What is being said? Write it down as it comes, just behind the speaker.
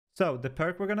So, the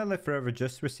perk We're Gonna Live Forever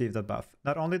just received a buff.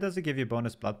 Not only does it give you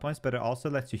bonus blood points, but it also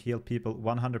lets you heal people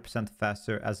 100%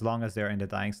 faster as long as they're in the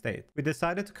dying state. We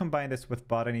decided to combine this with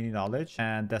Botany Knowledge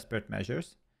and Desperate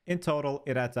Measures. In total,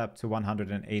 it adds up to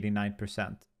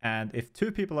 189%. And if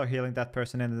 2 people are healing that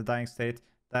person in the dying state,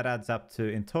 that adds up to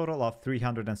in total of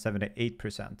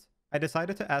 378%. I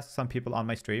decided to ask some people on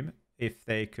my stream if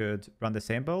they could run the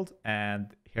same build,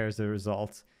 and here's the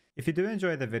results. If you do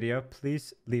enjoy the video,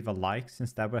 please leave a like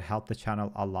since that will help the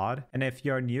channel a lot. And if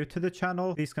you're new to the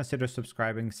channel, please consider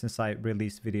subscribing since I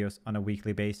release videos on a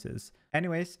weekly basis.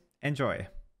 Anyways, enjoy.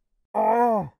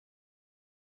 Oh!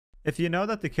 If you know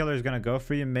that the killer is gonna go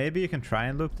for you, maybe you can try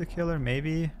and loop the killer,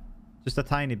 maybe just a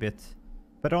tiny bit.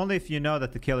 But only if you know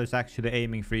that the killer is actually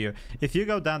aiming for you. If you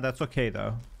go down, that's okay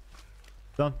though.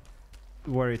 Don't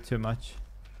worry too much.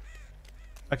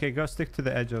 Okay, go stick to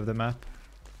the edge of the map.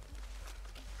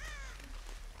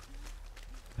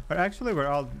 Or actually, we're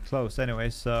all close anyway,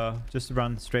 so just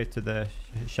run straight to the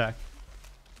shack.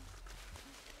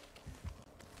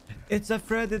 It's a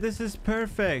Freddy, this is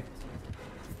perfect!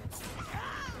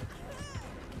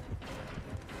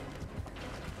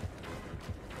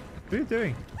 What are you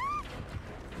doing?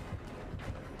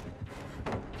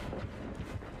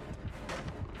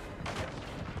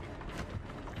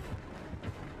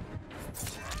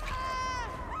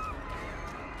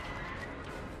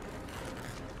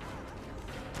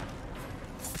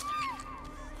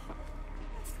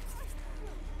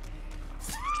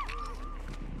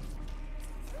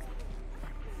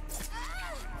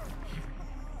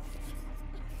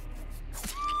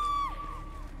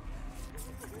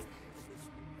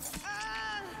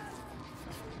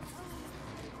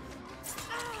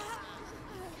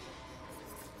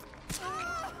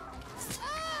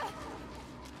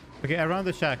 Okay, around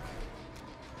the shack.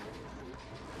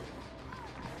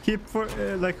 Keep for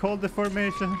like hold the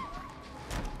formation.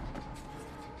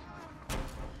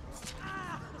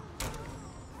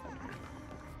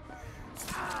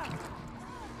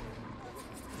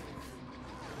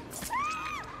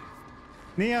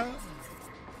 Nia.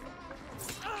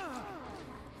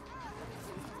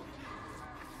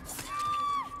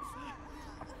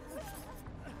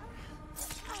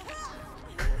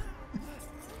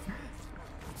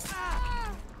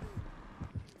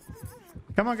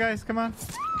 Come on, guys, come on.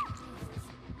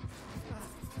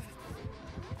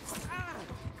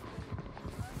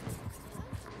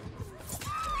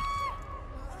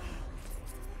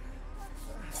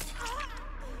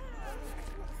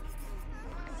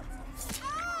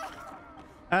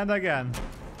 And again.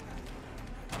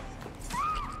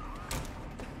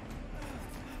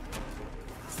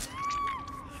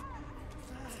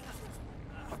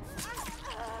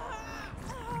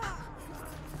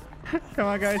 Come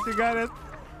on, guys, you got it.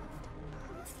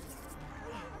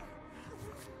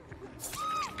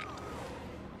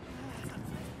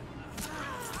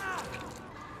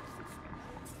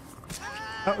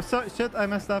 Oh, so shit, I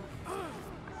messed up.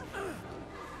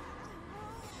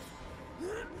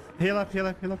 Heal up, heal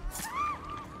up, heal up.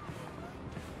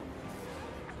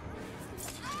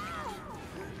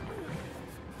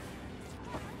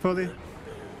 Fully.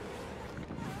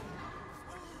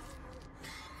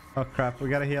 Oh crap, we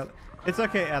gotta heal. It's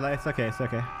okay, Ella, it's okay, it's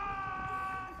okay.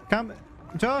 Come,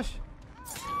 Josh!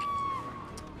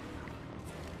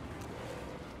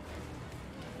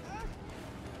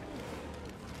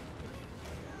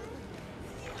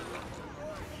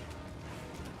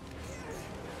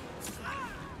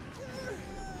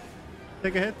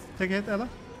 Take a hit, Ella.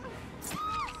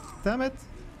 Damn it.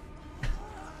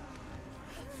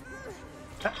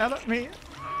 Ella, me.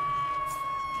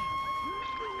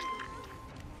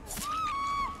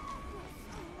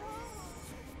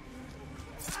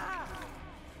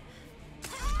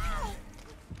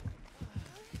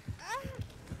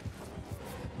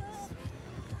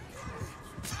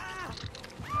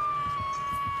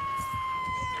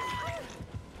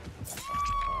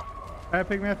 Alright,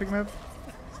 pick me up, pick me up.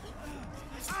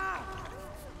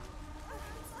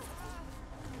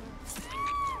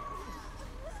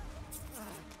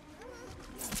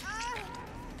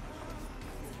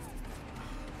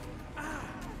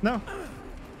 No.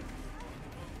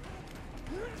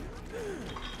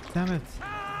 Damn it.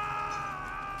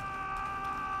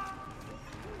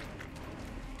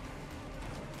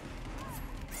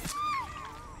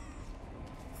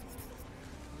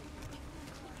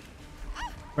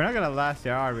 We're not gonna last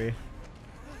here, are we?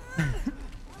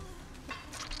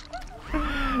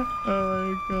 Oh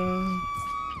my god.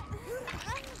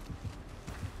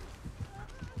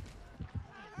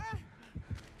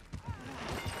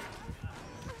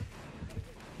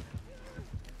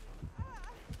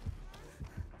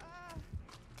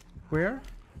 Where?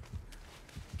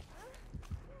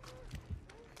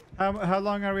 How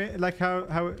long are we? Like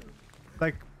how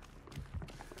like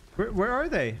where are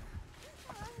they?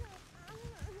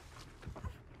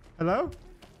 Hello?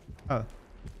 Oh. All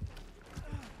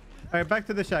right, back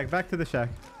to the shack. Back to the shack.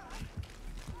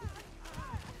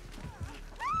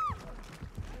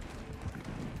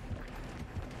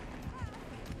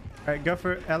 All right, go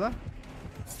for Ella.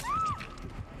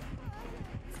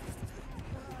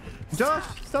 Josh,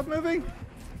 stop moving.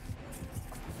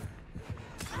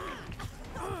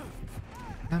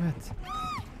 Damn it.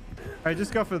 Alright,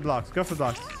 just go for the blocks. Go for the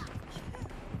blocks.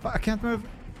 Oh, I can't move.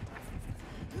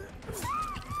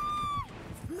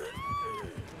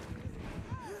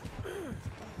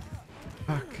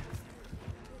 Fuck.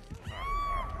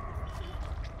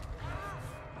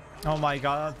 Oh my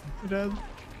god. You're dead.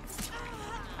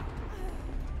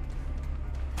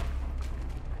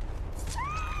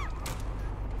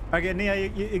 Okay, Nia,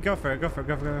 you go for it. Go for it.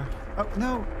 Go for it. Oh,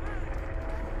 no.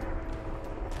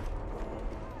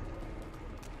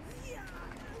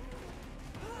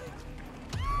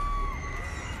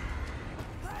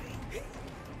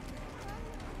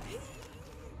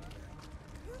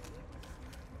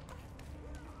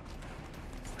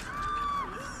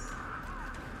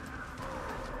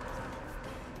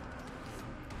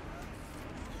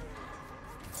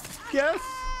 Yes!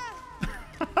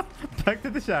 Back to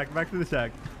the shack. Back to the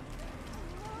shack.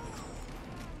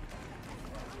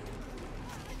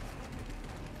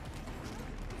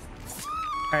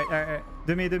 Alright.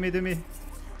 Do me.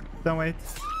 Don't wait.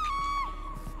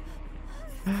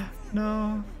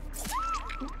 No.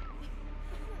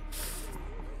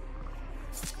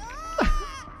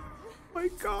 My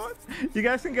god. You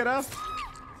guys can get up.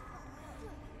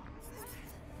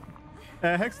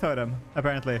 Hex totem,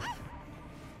 apparently.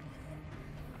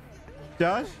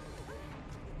 Josh?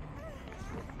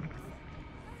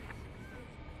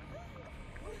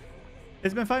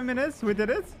 It's been 5 minutes. We did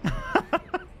it.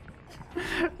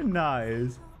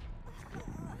 Nice.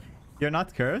 You're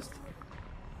not cursed?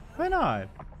 Why not?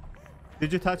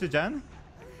 Did you touch a gen?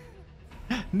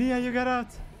 Nia, you got out.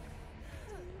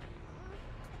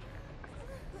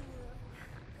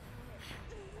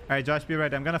 Alright, Josh, be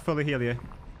ready. I'm gonna fully heal you.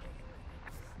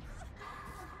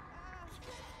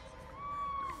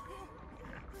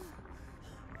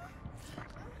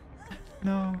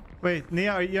 No. Wait,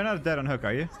 Nia, you're not dead on hook,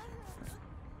 are you?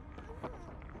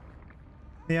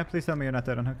 Nia, please tell me you're not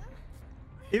dead on hook.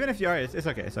 Even if you are, it's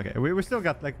okay. It's okay. We still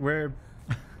got like we've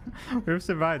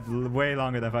survived way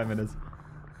longer than 5 minutes.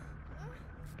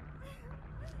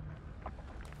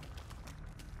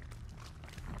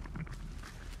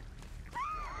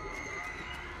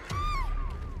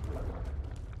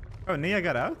 Oh, Nia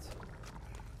got out?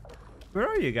 Where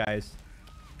are you guys?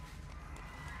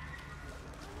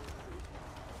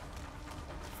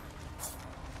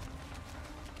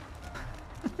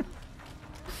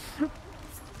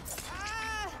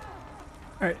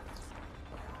 Alright.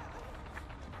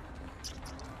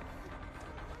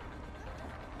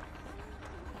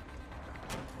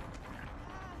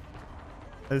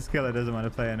 This killer doesn't want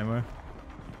to play anymore.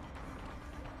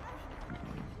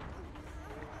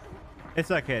 It's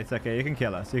okay, it's okay. You can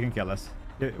kill us. You can kill us.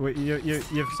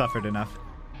 You've suffered enough.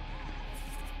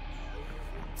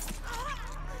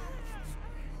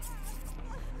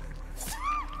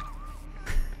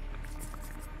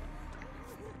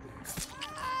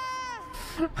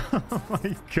 Oh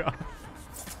my god.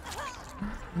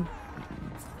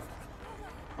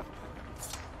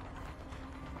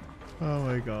 Oh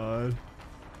my god.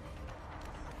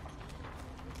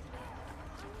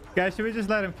 Guys, should we just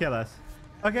let him kill us?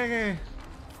 Okay.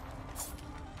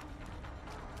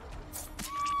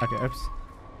 Okay, oops.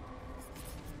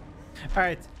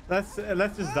 Alright, let's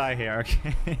just die here,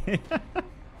 okay?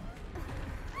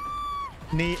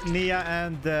 Nia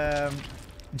and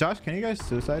Josh, can you guys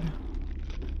suicide?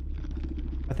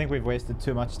 I think we've wasted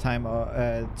too much time of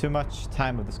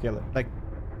the killer. Like,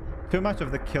 too much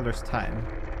of the killer's time.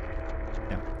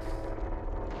 Yeah.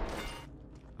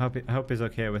 I hope he's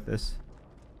okay with this.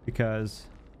 Because,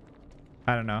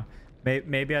 I don't know.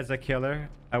 Maybe as a killer,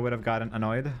 I would have gotten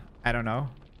annoyed. I don't know.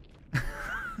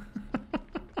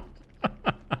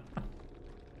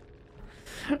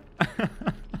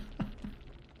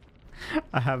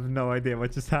 I have no idea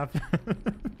what just happened.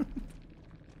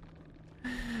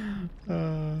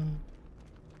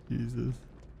 Jesus.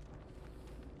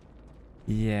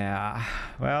 Yeah.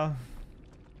 Well.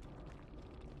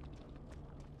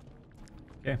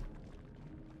 Okay.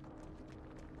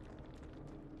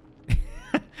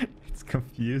 It's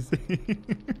confusing.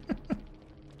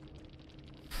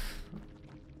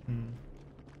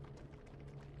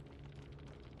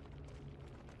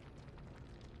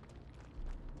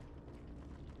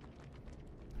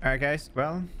 Alright guys,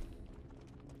 well,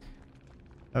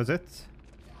 that was it.